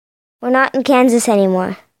We're not in Kansas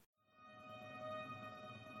anymore.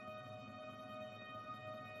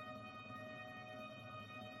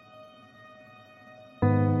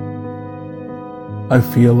 I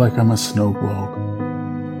feel like I'm a snow globe,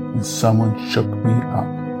 and someone shook me up,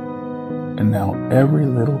 and now every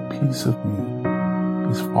little piece of me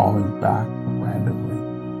is falling back randomly,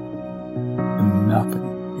 and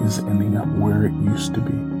nothing is ending up where it used to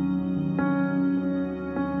be.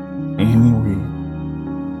 Amy Reed,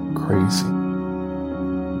 Crazy.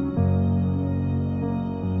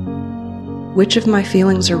 Which of my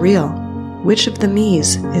feelings are real? Which of the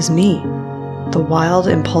me's is me? The wild,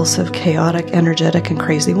 impulsive, chaotic, energetic, and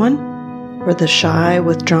crazy one? Or the shy,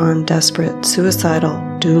 withdrawn, desperate,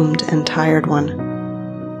 suicidal, doomed, and tired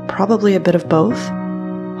one? Probably a bit of both.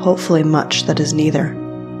 Hopefully much that is neither.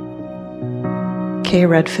 K.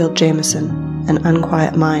 Redfield Jamison, An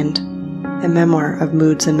Unquiet Mind, a memoir of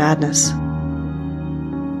moods and madness.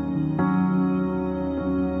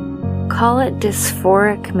 Call it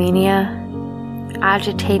dysphoric mania,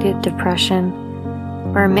 agitated depression,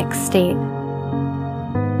 or a mixed state.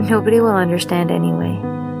 Nobody will understand anyway.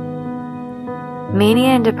 Mania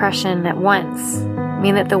and depression at once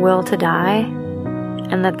mean that the will to die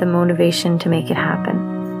and that the motivation to make it happen.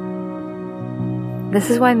 This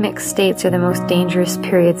is why mixed states are the most dangerous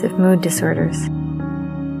periods of mood disorders.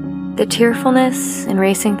 The tearfulness and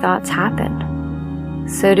racing thoughts happen.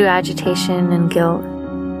 So do agitation and guilt,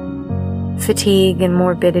 fatigue and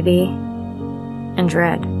morbidity, and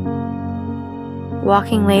dread.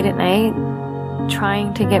 Walking late at night,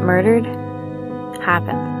 trying to get murdered,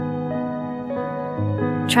 happens.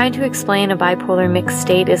 Trying to explain a bipolar mixed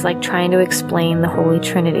state is like trying to explain the Holy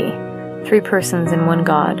Trinity, 3 persons in one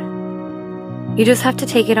God. You just have to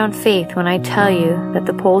take it on faith when I tell you that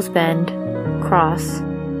the poles bend, cross,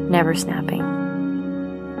 never snapping.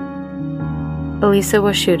 Elisa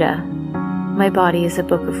Washuda, My Body is a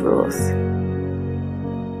Book of Rules.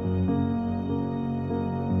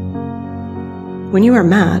 When you are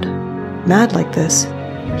mad like this,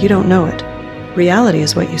 you don't know it. Reality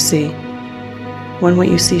is what you see. When what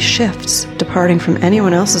you see shifts, departing from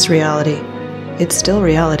anyone else's reality, it's still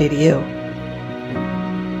reality to you.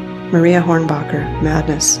 Maria Hornbacher,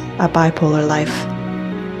 Madness, A Bipolar Life.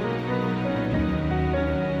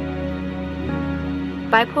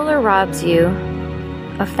 Bipolar robs you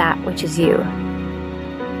of that which is you.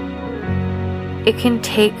 It can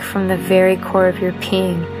take from the very core of your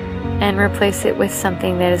being and replace it with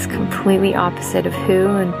something that is completely opposite of who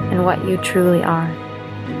and what you truly are.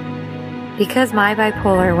 Because my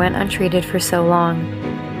bipolar went untreated for so long,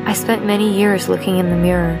 I spent many years looking in the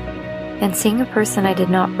mirror and seeing a person I did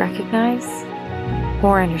not recognize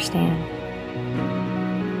or understand.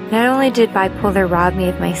 Not only did bipolar rob me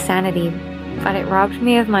of my sanity, but it robbed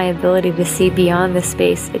me of my ability to see beyond the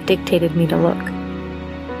space it dictated me to look.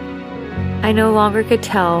 I no longer could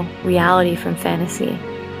tell reality from fantasy,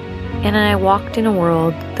 and I walked in a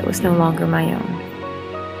world that was no longer my own.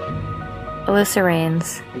 Alyssa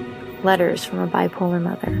Rains, Letters from a Bipolar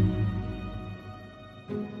Mother.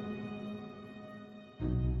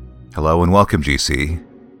 Hello and welcome, GC.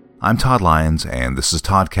 I'm Todd Lyons, and this is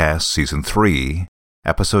Toddcast Season 3,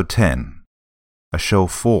 Episode 10, a show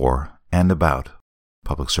for and about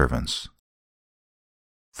public servants.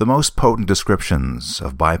 The most potent descriptions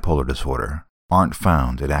of bipolar disorder aren't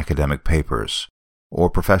found in academic papers or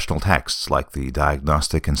professional texts like the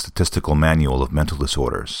Diagnostic and Statistical Manual of Mental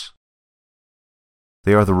Disorders.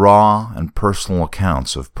 They are the raw and personal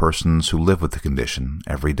accounts of persons who live with the condition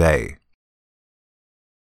every day.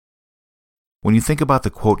 When you think about the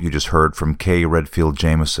quote you just heard from K. Redfield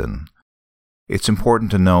Jamison, it's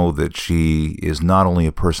important to know that she is not only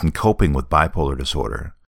a person coping with bipolar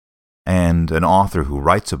disorder and an author who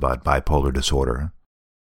writes about bipolar disorder,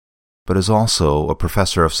 but is also a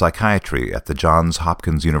professor of psychiatry at the Johns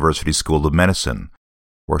Hopkins University School of Medicine,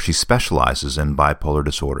 where she specializes in bipolar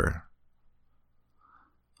disorder.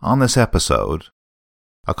 On this episode,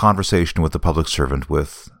 a conversation with a public servant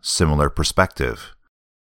with similar perspective,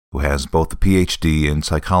 who has both a PhD in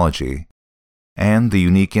psychology and the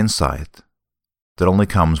unique insight that only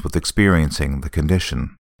comes with experiencing the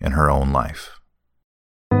condition in her own life.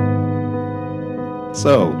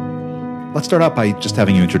 So, let's start out by just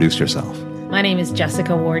having you introduce yourself. My name is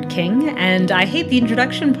Jessica Ward King, and I hate the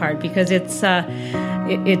introduction part because it's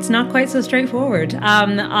not quite so straightforward.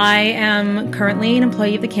 I am currently an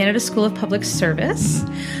employee of the Canada School of Public Service.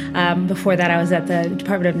 Before that, I was at the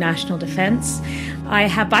Department of National Defence. I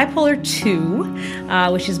have bipolar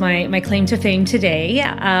 2, which is my claim to fame today.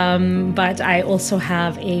 But I also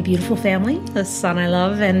have a beautiful family, a son I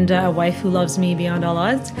love, and a wife who loves me beyond all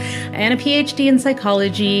odds, and a PhD in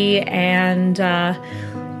psychology, and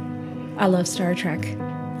I love Star Trek.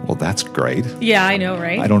 Well, that's great. Yeah, I know,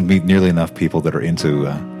 right? I don't meet nearly enough people that are into...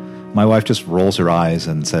 my wife just rolls her eyes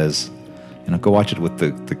and says, go watch it with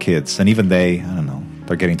the kids. And even they, I don't know,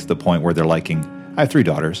 they're getting to the point where they're liking... I have 3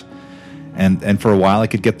 daughters. And for a while I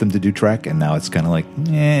could get them to do Trek, and now it's kind of like,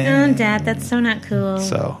 Oh, Dad, that's so not cool.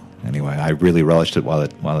 So, anyway, I really relished it while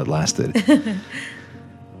it lasted.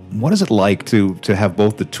 What is it like to have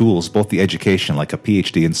both the tools, both the education, like a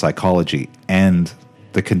PhD in psychology, and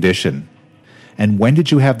the condition? And when did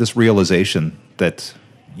you have this realization that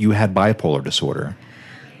you had bipolar disorder?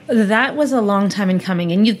 That was a long time in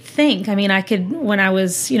coming. And you'd think, I could, when I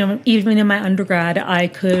was, even in my undergrad, I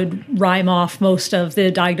could rhyme off most of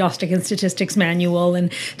the Diagnostic and Statistics Manual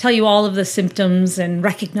and tell you all of the symptoms and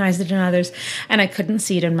recognize it in others. And I couldn't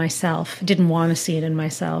see it in myself, didn't want to see it in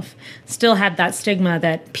myself. Still had that stigma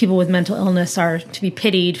that people with mental illness are to be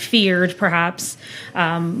pitied, feared perhaps,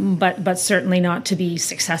 but certainly not to be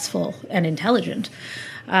successful and intelligent.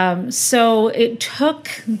 So it took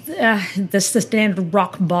the standard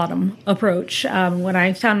rock bottom approach when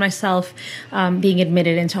I found myself being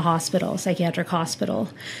admitted into hospital, psychiatric hospital,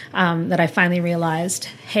 that I finally realized,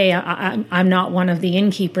 hey, I'm not one of the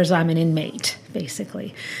innkeepers, I'm an inmate,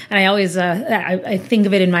 basically. And I always I think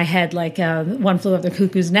of it in my head like One Flew Over the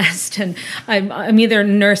Cuckoo's Nest, and I'm either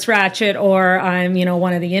Nurse Ratched or I'm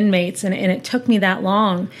one of the inmates. And it took me that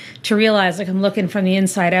long to realize, like, I'm looking from the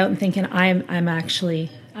inside out and thinking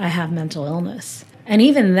I have mental illness. And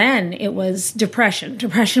even then, it was depression.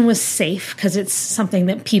 Depression was safe because it's something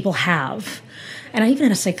that people have. And I even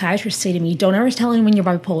had a psychiatrist say to me, don't ever tell anyone you're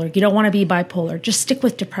bipolar. You don't want to be bipolar. Just stick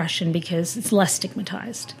with depression because it's less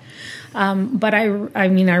stigmatized. But I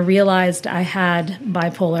realized I had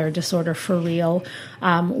bipolar disorder for real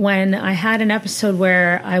when I had an episode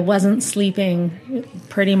where I wasn't sleeping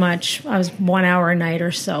pretty much. I was 1 hour a night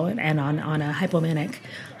or so and on a hypomanic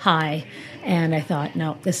high. And I thought,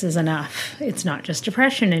 no, this is enough. It's not just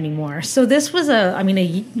depression anymore. So this was a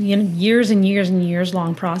years and years and years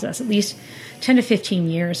long process, at least 10 to 15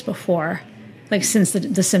 years before, like since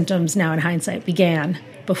the symptoms now in hindsight began,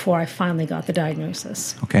 before I finally got the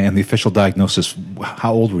diagnosis. Okay, and the official diagnosis,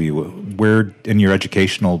 how old were you? Where in your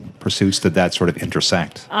educational pursuits did that sort of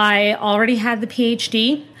intersect? I already had the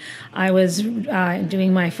PhD. I was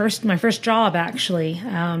doing my first job, actually,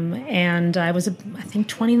 and I was, I think,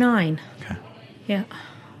 29. Okay. Yeah.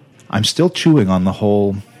 I'm still chewing on the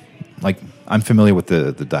whole, I'm familiar with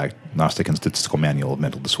the Diagnostic and Statistical Manual of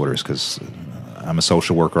Mental Disorders because I'm a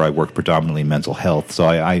social worker. I work predominantly in mental health. So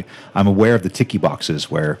I'm aware of the ticky boxes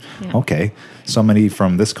where, okay, so many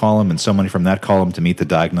from this column and so many from that column to meet the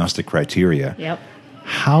diagnostic criteria. Yep.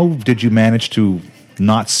 How did you manage to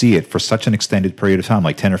not see it for such an extended period of time,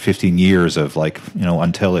 like 10 or 15 years of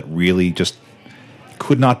until it really just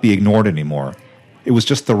could not be ignored anymore? It was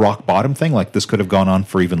just the rock bottom thing? Like this could have gone on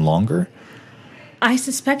for even longer? I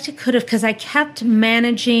suspect it could have, because I kept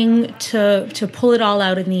managing to pull it all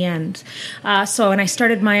out in the end. So when I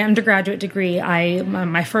started my undergraduate degree,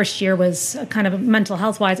 my first year was kind of mental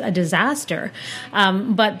health-wise a disaster.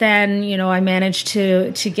 But then, I managed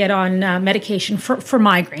to get on medication for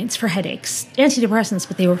migraines, for headaches, antidepressants,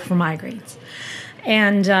 but they were for migraines.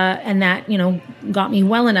 And that, got me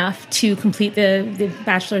well enough to complete the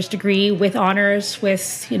bachelor's degree with honors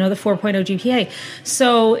with, the 4.0 GPA.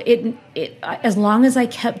 So it as long as I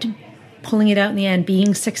kept pulling it out in the end,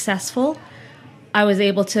 being successful, I was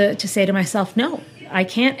able to say to myself, no, I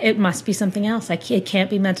can't. It must be something else. It can't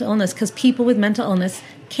be mental illness, because people with mental illness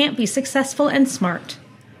can't be successful and smart.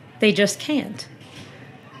 They just can't.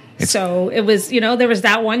 So it was, there was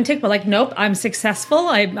that one tick, but nope, I'm successful,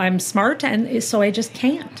 I'm smart, and so I just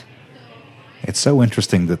can't. It's so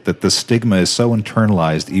interesting that the stigma is so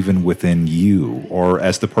internalized even within you, or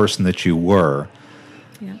as the person that you were,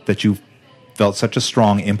 that you felt such a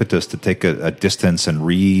strong impetus to take a distance and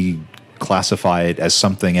reclassify it as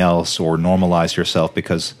something else or normalize yourself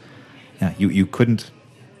because you couldn't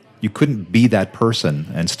be that person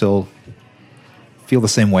and still feel the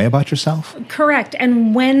same way about yourself? Correct.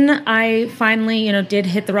 And when I finally, did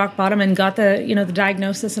hit the rock bottom and got the, the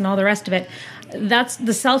diagnosis and all the rest of it, that's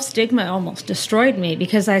the self-stigma almost destroyed me,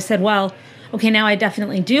 because I said, well, okay, now I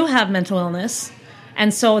definitely do have mental illness,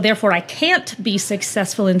 and so therefore I can't be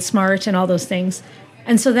successful and smart and all those things.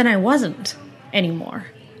 And so then I wasn't anymore,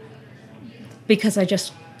 because I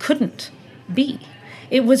just couldn't be.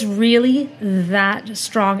 It was really that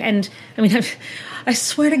strong. And I mean, I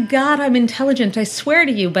swear to God, I'm intelligent. I swear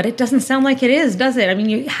to you, but it doesn't sound like it is, does it? I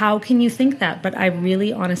mean, how can you think that? But I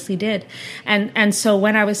really honestly did. And so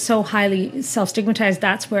when I was so highly self-stigmatized,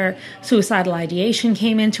 that's where suicidal ideation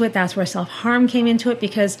came into it. That's where self-harm came into it,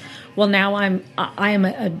 because, well, now I am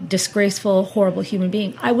a disgraceful, horrible human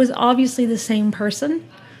being. I was obviously the same person,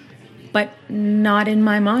 but not in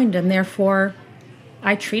my mind. And therefore,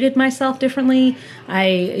 I treated myself differently. I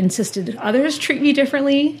insisted others treat me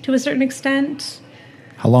differently to a certain extent.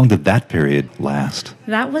 How long did that period last?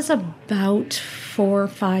 That was about 4 or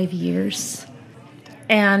 5 years.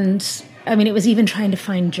 And I mean, it was even trying to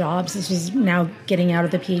find jobs. This was now getting out of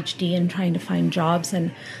the PhD and trying to find jobs.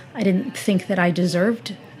 And I didn't think that I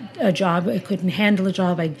deserved a job. I couldn't handle a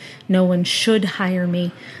job. No one should hire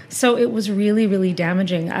me. So it was really, really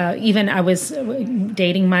damaging. Even I was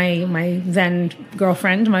dating my then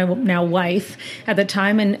girlfriend, my now wife at the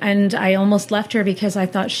time, and I almost left her because I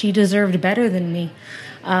thought she deserved better than me.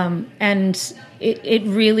 And it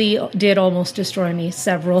really did almost destroy me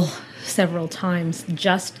several times,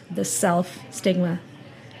 just the self-stigma.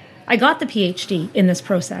 I got the PhD in this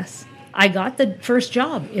process. I got the first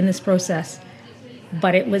job in this process.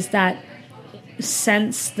 But it was that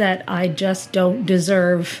sense that I just don't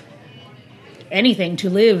deserve anything to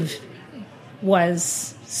live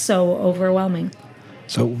was so overwhelming.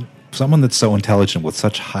 So someone that's so intelligent with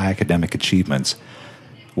such high academic achievements,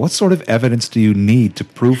 what sort of evidence do you need to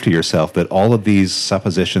prove to yourself that all of these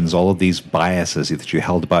suppositions, all of these biases that you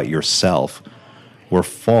held about yourself were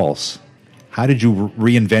false? How did you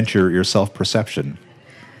reinvent your self-perception?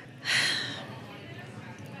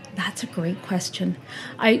 That's a great question.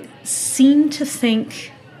 I seem to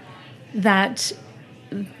think that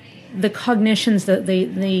the cognitions,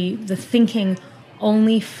 the thinking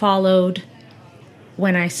only followed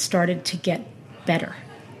when I started to get better.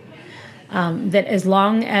 That as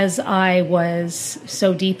long as I was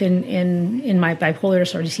so deep in my bipolar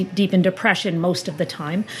disorder, deep in depression most of the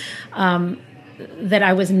time, that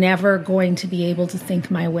I was never going to be able to think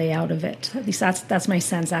my way out of it. At least that's my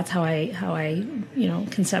sense. That's how I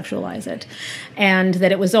conceptualize it, and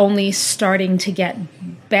that it was only starting to get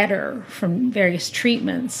better from various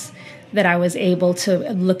treatments that I was able to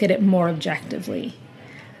look at it more objectively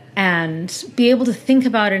and be able to think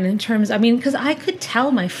about it in terms. I mean, because I could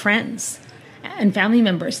tell my friends and family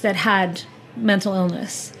members that had mental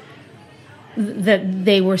illness that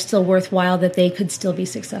they were still worthwhile, that they could still be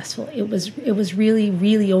successful. It was really,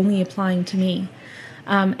 really only applying to me.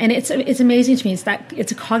 And it's amazing to me.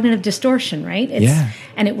 It's a cognitive distortion, right?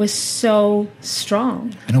 And it was so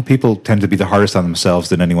strong. I know people tend to be the hardest on themselves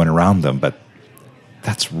than anyone around them, but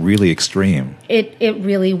that's really extreme. It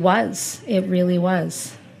really was. It really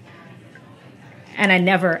was. And I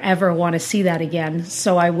never, ever want to see that again.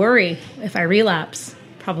 So I worry if I relapse,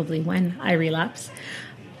 probably when I relapse,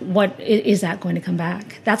 what is that going to come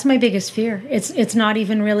back? That's my biggest fear. It's not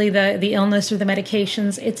even really the illness or the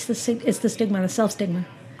medications. It's the stigma, the self-stigma.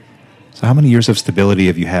 So how many years of stability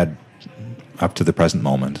have you had up to the present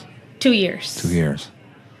moment? 2 years. 2 years.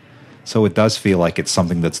 So it does feel like it's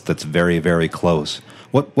something that's very, very close.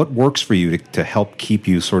 What works for you to help keep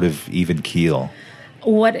you sort of even keel?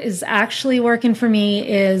 What is actually working for me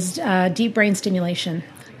is deep brain stimulation.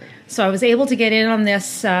 So I was able to get in on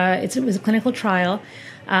this. It was a clinical trial.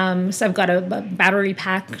 So I've got a battery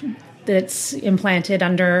pack that's implanted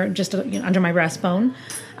under my breastbone,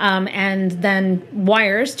 and then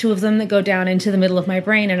wires, 2 of them that go down into the middle of my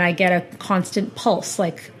brain, and I get a constant pulse,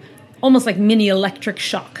 almost like mini electric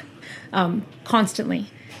shock, constantly.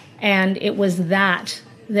 And it was that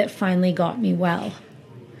finally got me well.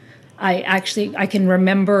 I can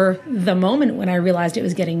remember the moment when I realized it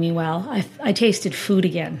was getting me well. I tasted food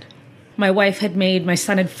again. My wife had my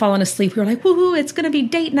son had fallen asleep. We were like, woohoo, it's going to be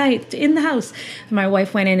date night in the house. And my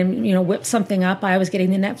wife went in and, whipped something up. I was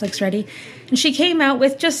getting the Netflix ready. And she came out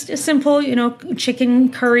with just a simple,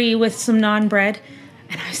 chicken curry with some naan bread.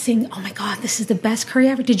 And I was saying, oh my God, this is the best curry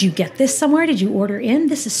ever. Did you get this somewhere? Did you order in?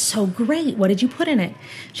 This is so great. What did you put in it?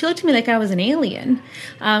 She looked at me like I was an alien,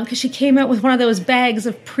 because she came out with one of those bags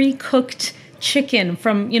of pre-cooked chicken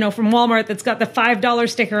from Walmart that's got the $5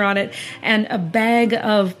 sticker on it, and a bag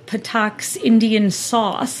of Patak's Indian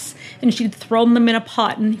sauce. And she'd thrown them in a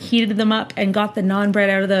pot and heated them up and got the naan bread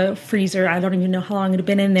out of the freezer. I don't even know how long it had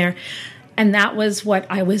been in there. And that was what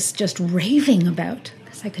I was just raving about,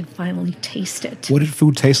 because I could finally taste it. What did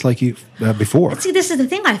food taste like before? See, this is the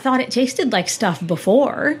thing. I thought it tasted like stuff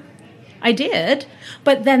before. I did.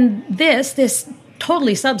 But then this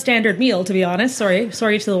totally substandard meal, to be honest, sorry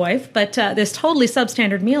to the wife, but this totally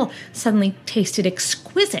substandard meal suddenly tasted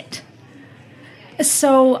exquisite.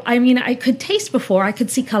 So, I mean, I could taste before, I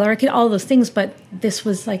could see color, I could all those things, but this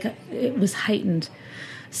was it was heightened.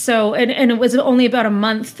 So, and it was only about a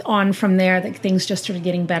month on from there that things just started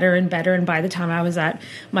getting better and better. And by the time I was at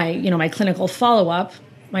my clinical follow-up,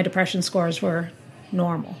 my depression scores were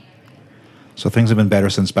normal. So things have been better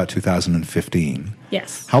since about 2015.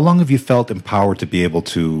 Yes. How long have you felt empowered to be able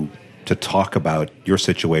to talk about your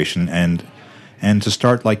situation and to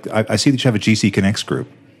start, like, I see that you have a GC Connects group.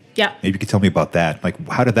 Yeah. Maybe you could tell me about that. Like,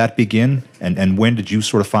 how did that begin? And when did you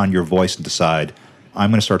sort of find your voice and decide, I'm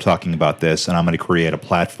going to start talking about this and I'm going to create a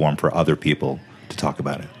platform for other people to talk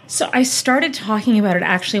about it? So I started talking about it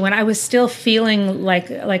actually when I was still feeling like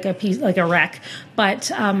a wreck.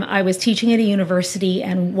 But I was teaching at a university,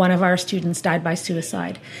 and one of our students died by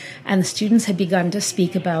suicide, and the students had begun to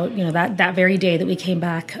speak about that very day that we came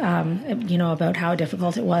back, about how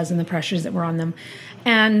difficult it was and the pressures that were on them,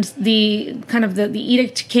 and the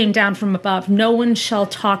edict came down from above: no one shall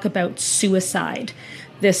talk about suicide.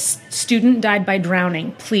 This student died by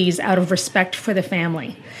drowning. Please, out of respect for the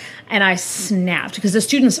family. And I snapped because the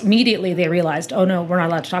students immediately, they realized, oh no, we're not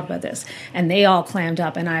allowed to talk about this. And they all clammed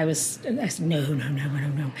up, and I said, no.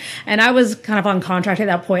 And I was kind of on contract at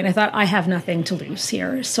that point. And I thought, I have nothing to lose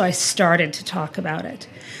here. So I started to talk about it.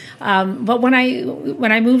 But when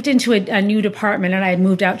I moved into a new department, and I had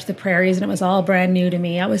moved out to the prairies, and it was all brand new to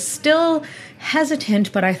me, I was still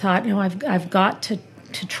hesitant, but I thought, I've got to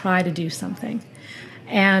try to do something.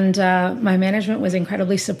 And my management was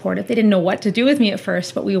incredibly supportive. They didn't know what to do with me at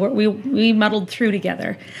first, but we muddled through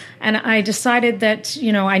together. And I decided that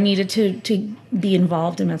I needed to be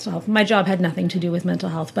involved in mental health. My job had nothing to do with mental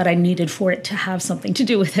health, but I needed for it to have something to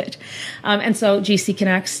do with it. And so GC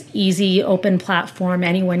Connects, easy, open platform.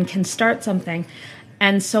 Anyone can start something.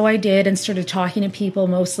 And so I did, and started talking to people,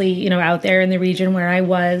 mostly, out there in the region where I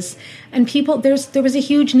was. And people, there was a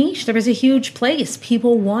huge niche. There was a huge place.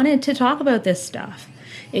 People wanted to talk about this stuff.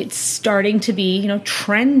 It's starting to be,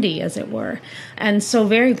 trendy, as it were. And so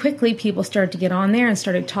very quickly, people started to get on there and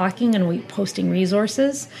started talking, and posting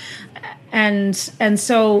resources. And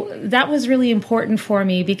so that was really important for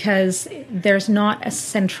me, because there's not a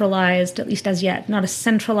centralized, at least as yet, not a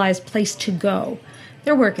centralized place to go.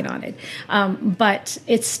 They're working on it. But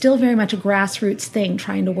it's still very much a grassroots thing,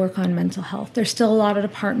 trying to work on mental health. There's still a lot of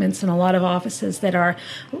departments and a lot of offices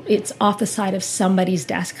it's off the side of somebody's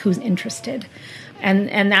desk who's interested.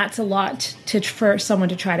 And that's a lot for someone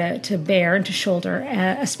to try to bear and to shoulder,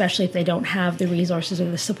 especially if they don't have the resources or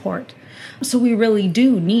the support. So we really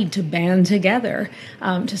do need to band together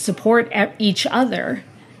to support each other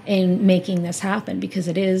in making this happen, because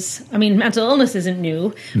it is, mental illness isn't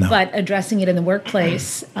new, no. But addressing it in the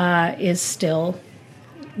workplace is still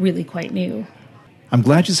really quite new. I'm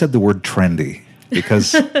glad you said the word trendy,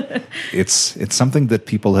 because it's something that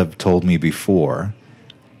people have told me before.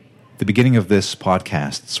 The beginning of this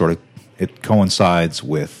podcast it coincides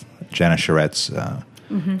with Jana Charrette's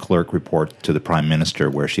clerk report to the Prime Minister,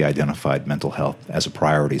 where she identified mental health as a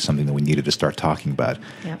priority, something that we needed to start talking about.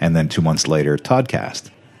 Yep. And then 2 months later, Toddcast.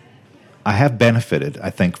 I have benefited,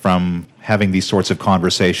 I think, from having these sorts of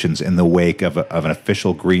conversations in the wake of an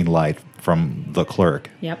official green light from the clerk.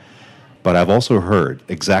 Yep. But I've also heard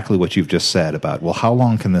exactly what you've just said about, well, how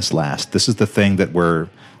long can this last? This is the thing that we're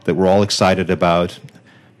all excited about,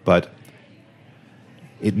 but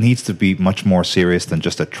it needs to be much more serious than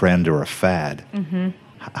just a trend or a fad. Mm-hmm.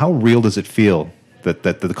 How real does it feel that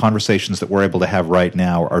the conversations that we're able to have right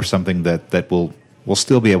now are something that we'll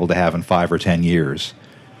still be able to have in 5 or 10 years?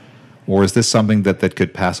 Or is this something that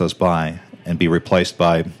could pass us by and be replaced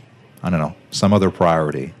by, I don't know, some other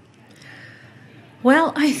priority?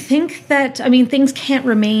 Well, I think that, things can't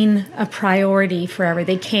remain a priority forever.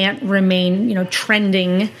 They can't remain,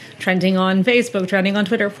 trending on Facebook, trending on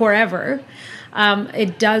Twitter forever.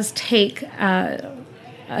 It does take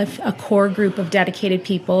a core group of dedicated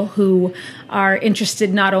people who are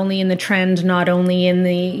interested not only in the trend, not only in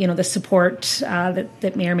the support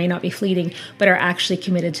that may or may not be fleeting, but are actually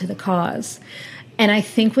committed to the cause. And I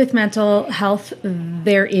think with mental health,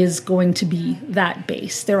 there is going to be that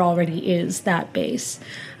base. There already is that base.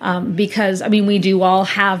 Because, we do all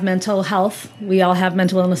have mental health. We all have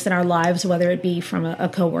mental illness in our lives, whether it be from a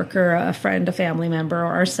coworker, a friend, a family member,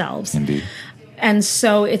 or ourselves. Indeed. And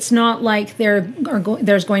so it's not like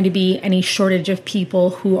there's going to be any shortage of people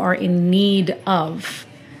who are in need of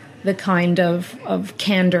the kind of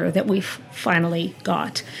candor that we've finally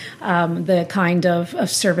got, the kind of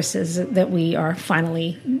services that we are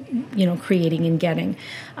finally, creating and getting.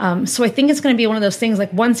 So I think it's going to be one of those things,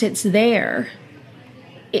 like once it's there,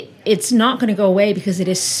 it's not going to go away, because it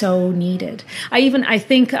is so needed. I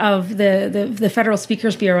think of the Federal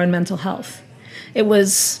Speakers Bureau in mental health. It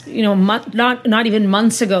was, not even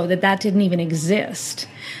months ago that didn't even exist.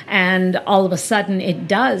 And all of a sudden it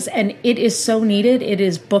does. And it is so needed. It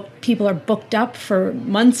is booked. People are booked up for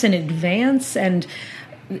months in advance, and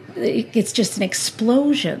it's just an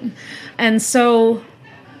explosion. And so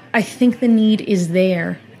I think the need is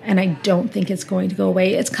there, and I don't think it's going to go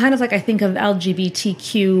away. It's kind of like I think of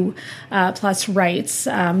LGBTQ plus rights.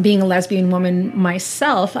 Being a lesbian woman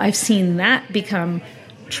myself, I've seen that become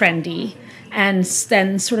trendy and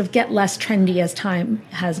then sort of get less trendy as time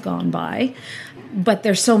has gone by. But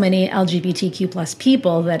there's so many LGBTQ plus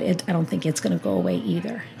people that I don't think it's going to go away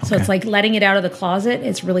either. Okay. So it's like letting it out of the closet.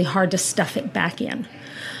 It's really hard to stuff it back in.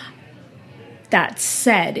 That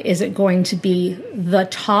said, is it going to be the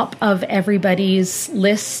top of everybody's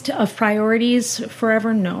list of priorities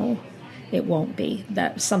forever? No, it won't be.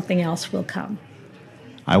 That something else will come.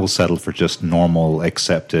 I will settle for just normal,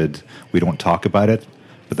 accepted, we don't talk about it.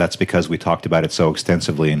 But that's because we talked about it so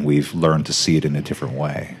extensively and we've learned to see it in a different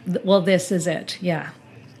way. Well, this is it, yeah.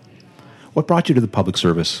 What brought you to the public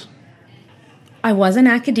service? I was in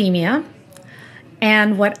academia,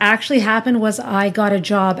 and what actually happened was I got a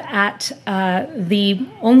job at the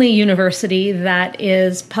only university that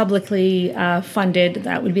is publicly funded.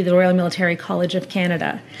 That would be the Royal Military College of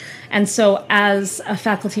Canada. And so as a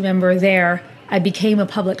faculty member there, I became a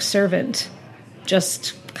public servant,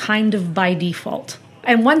 just kind of by default.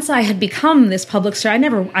 And once I had become this public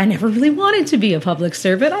servant, I never really wanted to be a public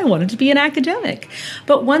servant. I wanted to be an academic.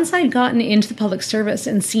 But once I'd gotten into the public service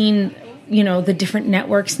and seen, the different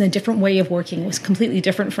networks and the different way of working, it was completely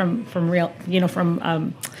different from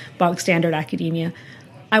bog standard academia.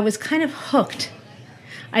 I was kind of hooked.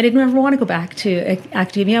 I didn't ever want to go back to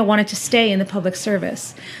academia. I wanted to stay in the public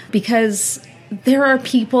service because there are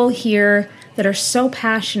people here that are so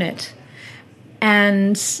passionate.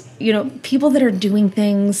 And people that are doing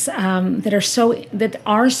things that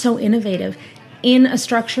are so innovative in a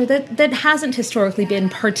structure that hasn't historically been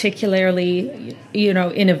particularly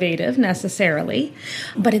innovative necessarily,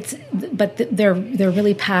 but they're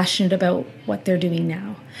really passionate about what they're doing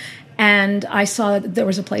now. And I saw that there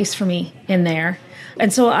was a place for me in there,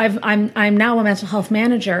 and so I'm now a mental health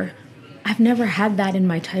manager. I've never had that in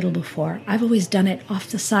my title before. I've always done it off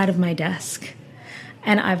the side of my desk,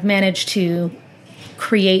 and I've managed to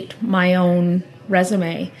create my own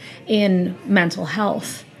resume in mental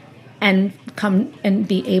health and come and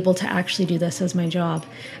be able to actually do this as my job.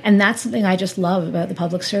 And that's something I just love about the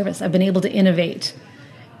public service. I've been able to innovate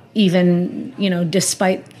even,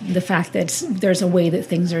 despite the fact that there's a way that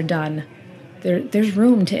things are done. There's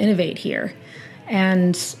room to innovate here.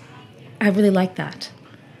 And I really like that.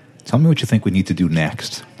 Tell me what you think we need to do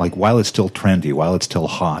next. Like, while it's still trendy, while it's still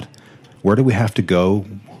hot, where do we have to go?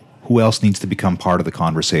 Who else needs to become part of the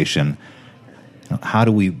conversation? How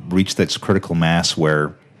do we reach that critical mass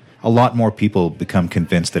where a lot more people become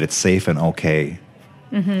convinced that it's safe and okay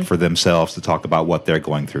for themselves to talk about what they're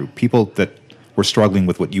going through? People that were struggling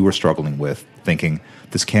with what you were struggling with, thinking,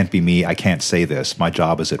 this can't be me, I can't say this, my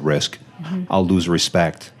job is at risk, I'll lose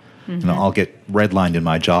respect, I'll get redlined in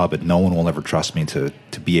my job and no one will ever trust me to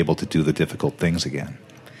be able to do the difficult things again.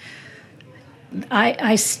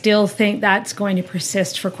 I still think that's going to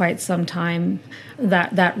persist for quite some time,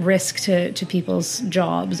 that risk to people's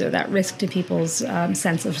jobs or that risk to people's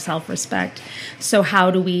sense of self-respect. So how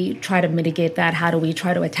do we try to mitigate that? How do we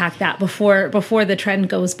try to attack that before the trend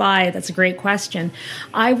goes by? That's a great question.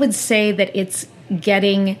 I would say that it's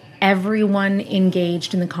getting everyone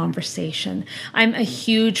engaged in the conversation. I'm a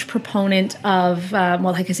huge proponent of,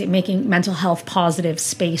 making mental health positive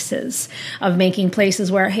spaces, of making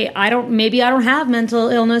places where, hey, maybe I don't have mental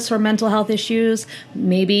illness or mental health issues.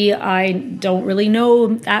 Maybe I don't really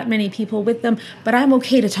know that many people with them, but I'm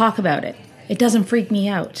okay to talk about it. It doesn't freak me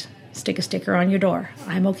out. Stick a sticker on your door.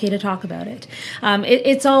 I'm okay to talk about it.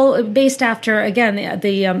 It's all based after, again,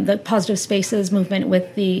 the positive spaces movement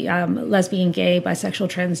with the lesbian, gay, bisexual,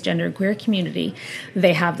 transgender, queer community.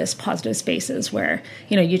 They have this positive spaces where,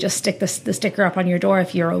 you just stick the sticker up on your door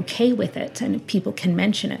if you're okay with it and people can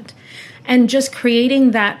mention it. And just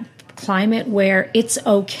creating that climate where it's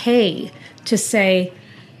okay to say,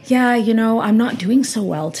 yeah, I'm not doing so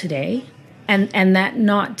well today. And that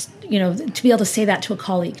not, to be able to say that to a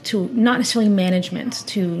colleague, to not necessarily management,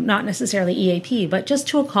 to not necessarily EAP, but just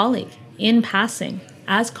to a colleague in passing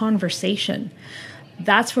as conversation.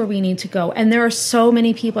 That's where we need to go. And there are so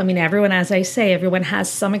many people. I mean, everyone, as I say, everyone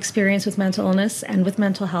has some experience with mental illness and with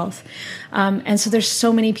mental health. And so there's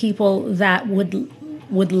so many people that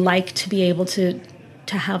would like to be able to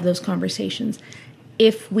have those conversations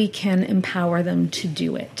if we can empower them to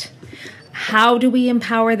do it. How do we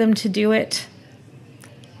empower them to do it?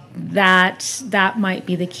 that might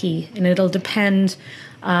be the key, and it'll depend.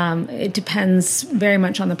 It depends very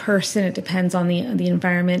much on the person. It depends on the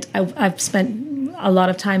environment. I've spent a lot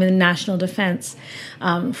of time in the national defense.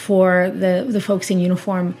 For the folks in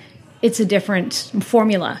uniform, it's a different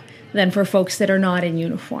formula than for folks that are not in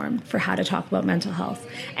uniform for how to talk about mental health.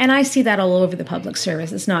 And I see that all over the public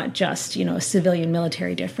service. It's not just, a civilian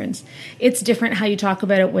military difference. It's different how you talk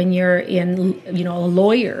about it when you're in, a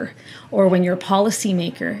lawyer, or when you're a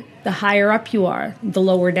policymaker. The higher up you are, the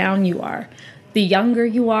lower down you are. The younger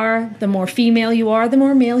you are, the more female you are, the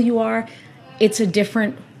more male you are. It's a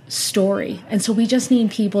different story. And so we just need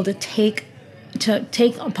people to take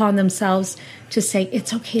upon themselves to say,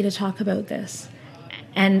 it's okay to talk about this.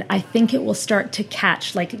 And I think it will start to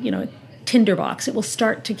catch, like, tinderbox. It will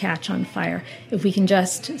start to catch on fire if we can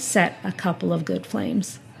just set a couple of good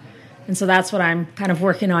flames. And so that's what I'm kind of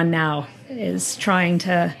working on now, is trying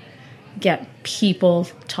to get people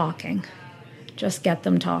talking. Just get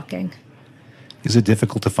them talking. Is it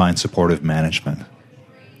difficult to find supportive management?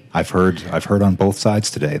 I've heard on both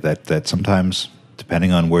sides today that sometimes,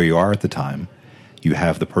 depending on where you are at the time, you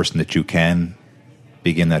have the person that you can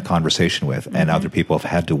begin that conversation with, and other people have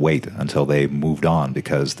had to wait until they moved on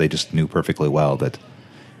because they just knew perfectly well that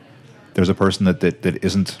there's a person that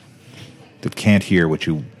can't hear what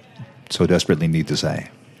you so desperately need to say.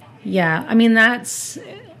 Yeah, I mean,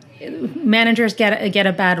 managers get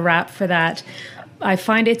a bad rap for that. I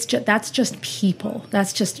find that's just people.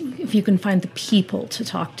 That's just if you can find the people to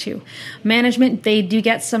talk to. Management, they do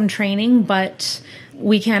get some training, but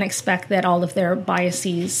we can't expect that all of their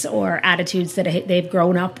biases or attitudes that they've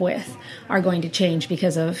grown up with are going to change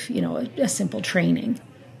because of, a simple training.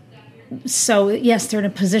 So yes, they're in a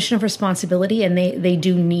position of responsibility, and they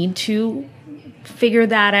do need to figure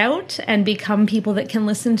that out and become people that can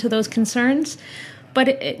listen to those concerns. But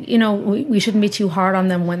we shouldn't be too hard on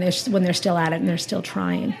them when they're still at it and they're still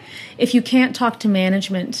trying. If you can't talk to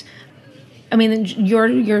management, I mean,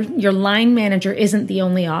 your line manager isn't the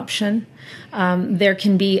only option. There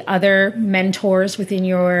can be other mentors within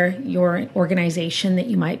your organization that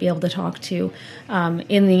you might be able to talk to.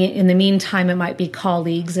 In the meantime, it might be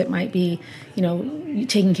colleagues. It might be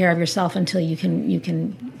taking care of yourself until you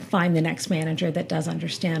can find the next manager that does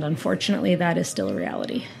understand. Unfortunately, that is still a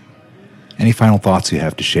reality. Any final thoughts you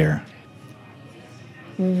have to share?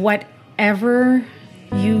 Whatever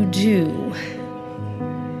you do,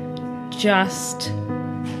 just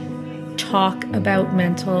talk about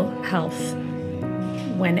mental health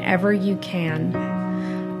whenever you can.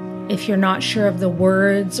 If you're not sure of the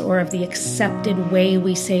words or of the accepted way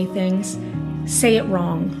we say things, say it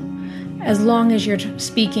wrong. As long as you're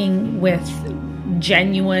speaking with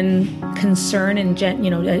genuine concern and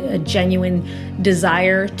a genuine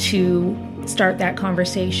desire to start that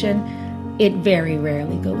conversation, it very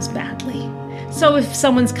rarely goes badly. So if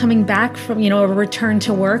someone's coming back from a return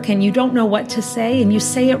to work and you don't know what to say and you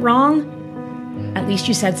say it wrong, at least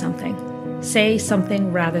you said something. Say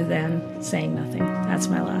something rather than saying nothing. That's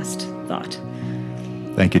my last thought.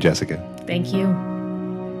 Thank you, Jessica. Thank you.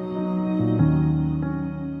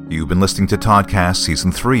 You've been listening to Toddcast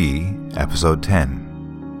Season 3, Episode 10.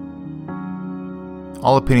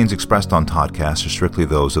 All opinions expressed on Toddcast are strictly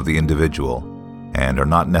those of the individual and are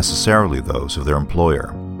not necessarily those of their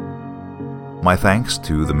employer. My thanks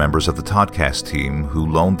to the members of the Toddcast team who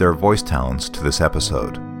loaned their voice talents to this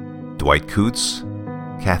episode: Dwight Coots,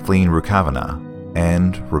 Kathleen Rukavana,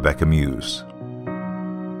 and Rebecca Muse.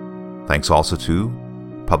 Thanks also to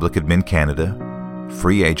Public Admin Canada,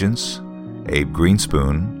 Free Agents, Abe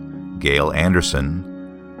Greenspoon, Gail Anderson,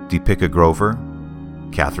 Deepika Grover,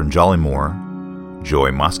 Catherine Jollymore,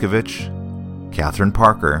 Joy Moskovich, Catherine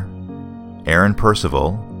Parker, Aaron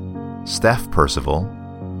Percival, Steph Percival,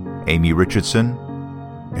 Amy Richardson,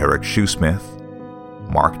 Eric Shoesmith,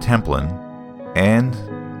 Mark Templin, and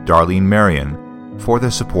Darlene Marion for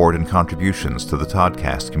their support and contributions to the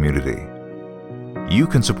Toddcast community. You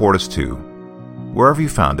can support us too. Wherever you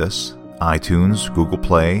found us, iTunes, Google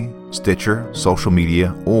Play, Stitcher, social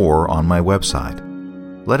media, or on my website.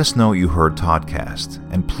 Let us know you heard Toddcast,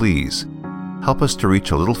 and please help us to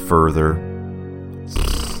reach a little further.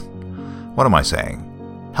 What am I saying?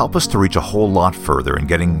 Help us to reach a whole lot further in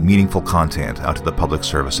getting meaningful content out to the public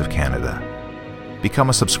service of Canada. Become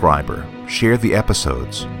a subscriber, share the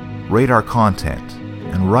episodes, rate our content,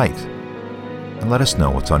 and write. And let us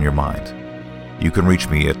know what's on your mind. You can reach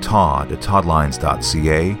me at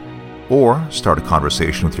todd@toddlines.ca, or start a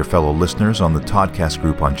conversation with your fellow listeners on the Toddcast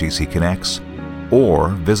group on GC Connects, or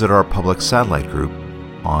visit our public satellite group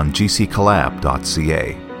on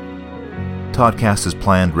gccollab.ca. Toddcast is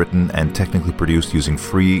planned, written, and technically produced using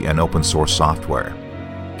free and open source software.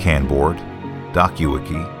 Canboard,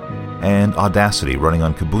 DocuWiki, and Audacity running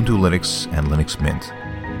on Kubuntu Linux and Linux Mint.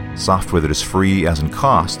 Software that is free as in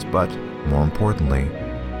cost, but more importantly,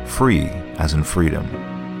 free as in freedom.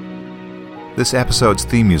 This episode's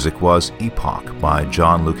theme music was Epoch by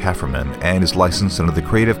John Luke Hefferman and is licensed under the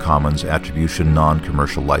Creative Commons Attribution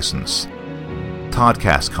Non-Commercial License.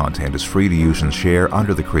 Toddcast content is free to use and share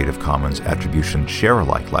under the Creative Commons Attribution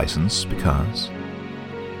Share-alike license because,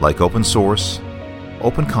 like open source,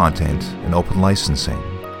 open content and open licensing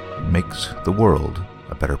makes the world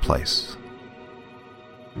a better place.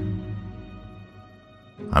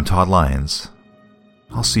 I'm Todd Lyons.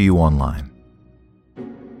 I'll see you online.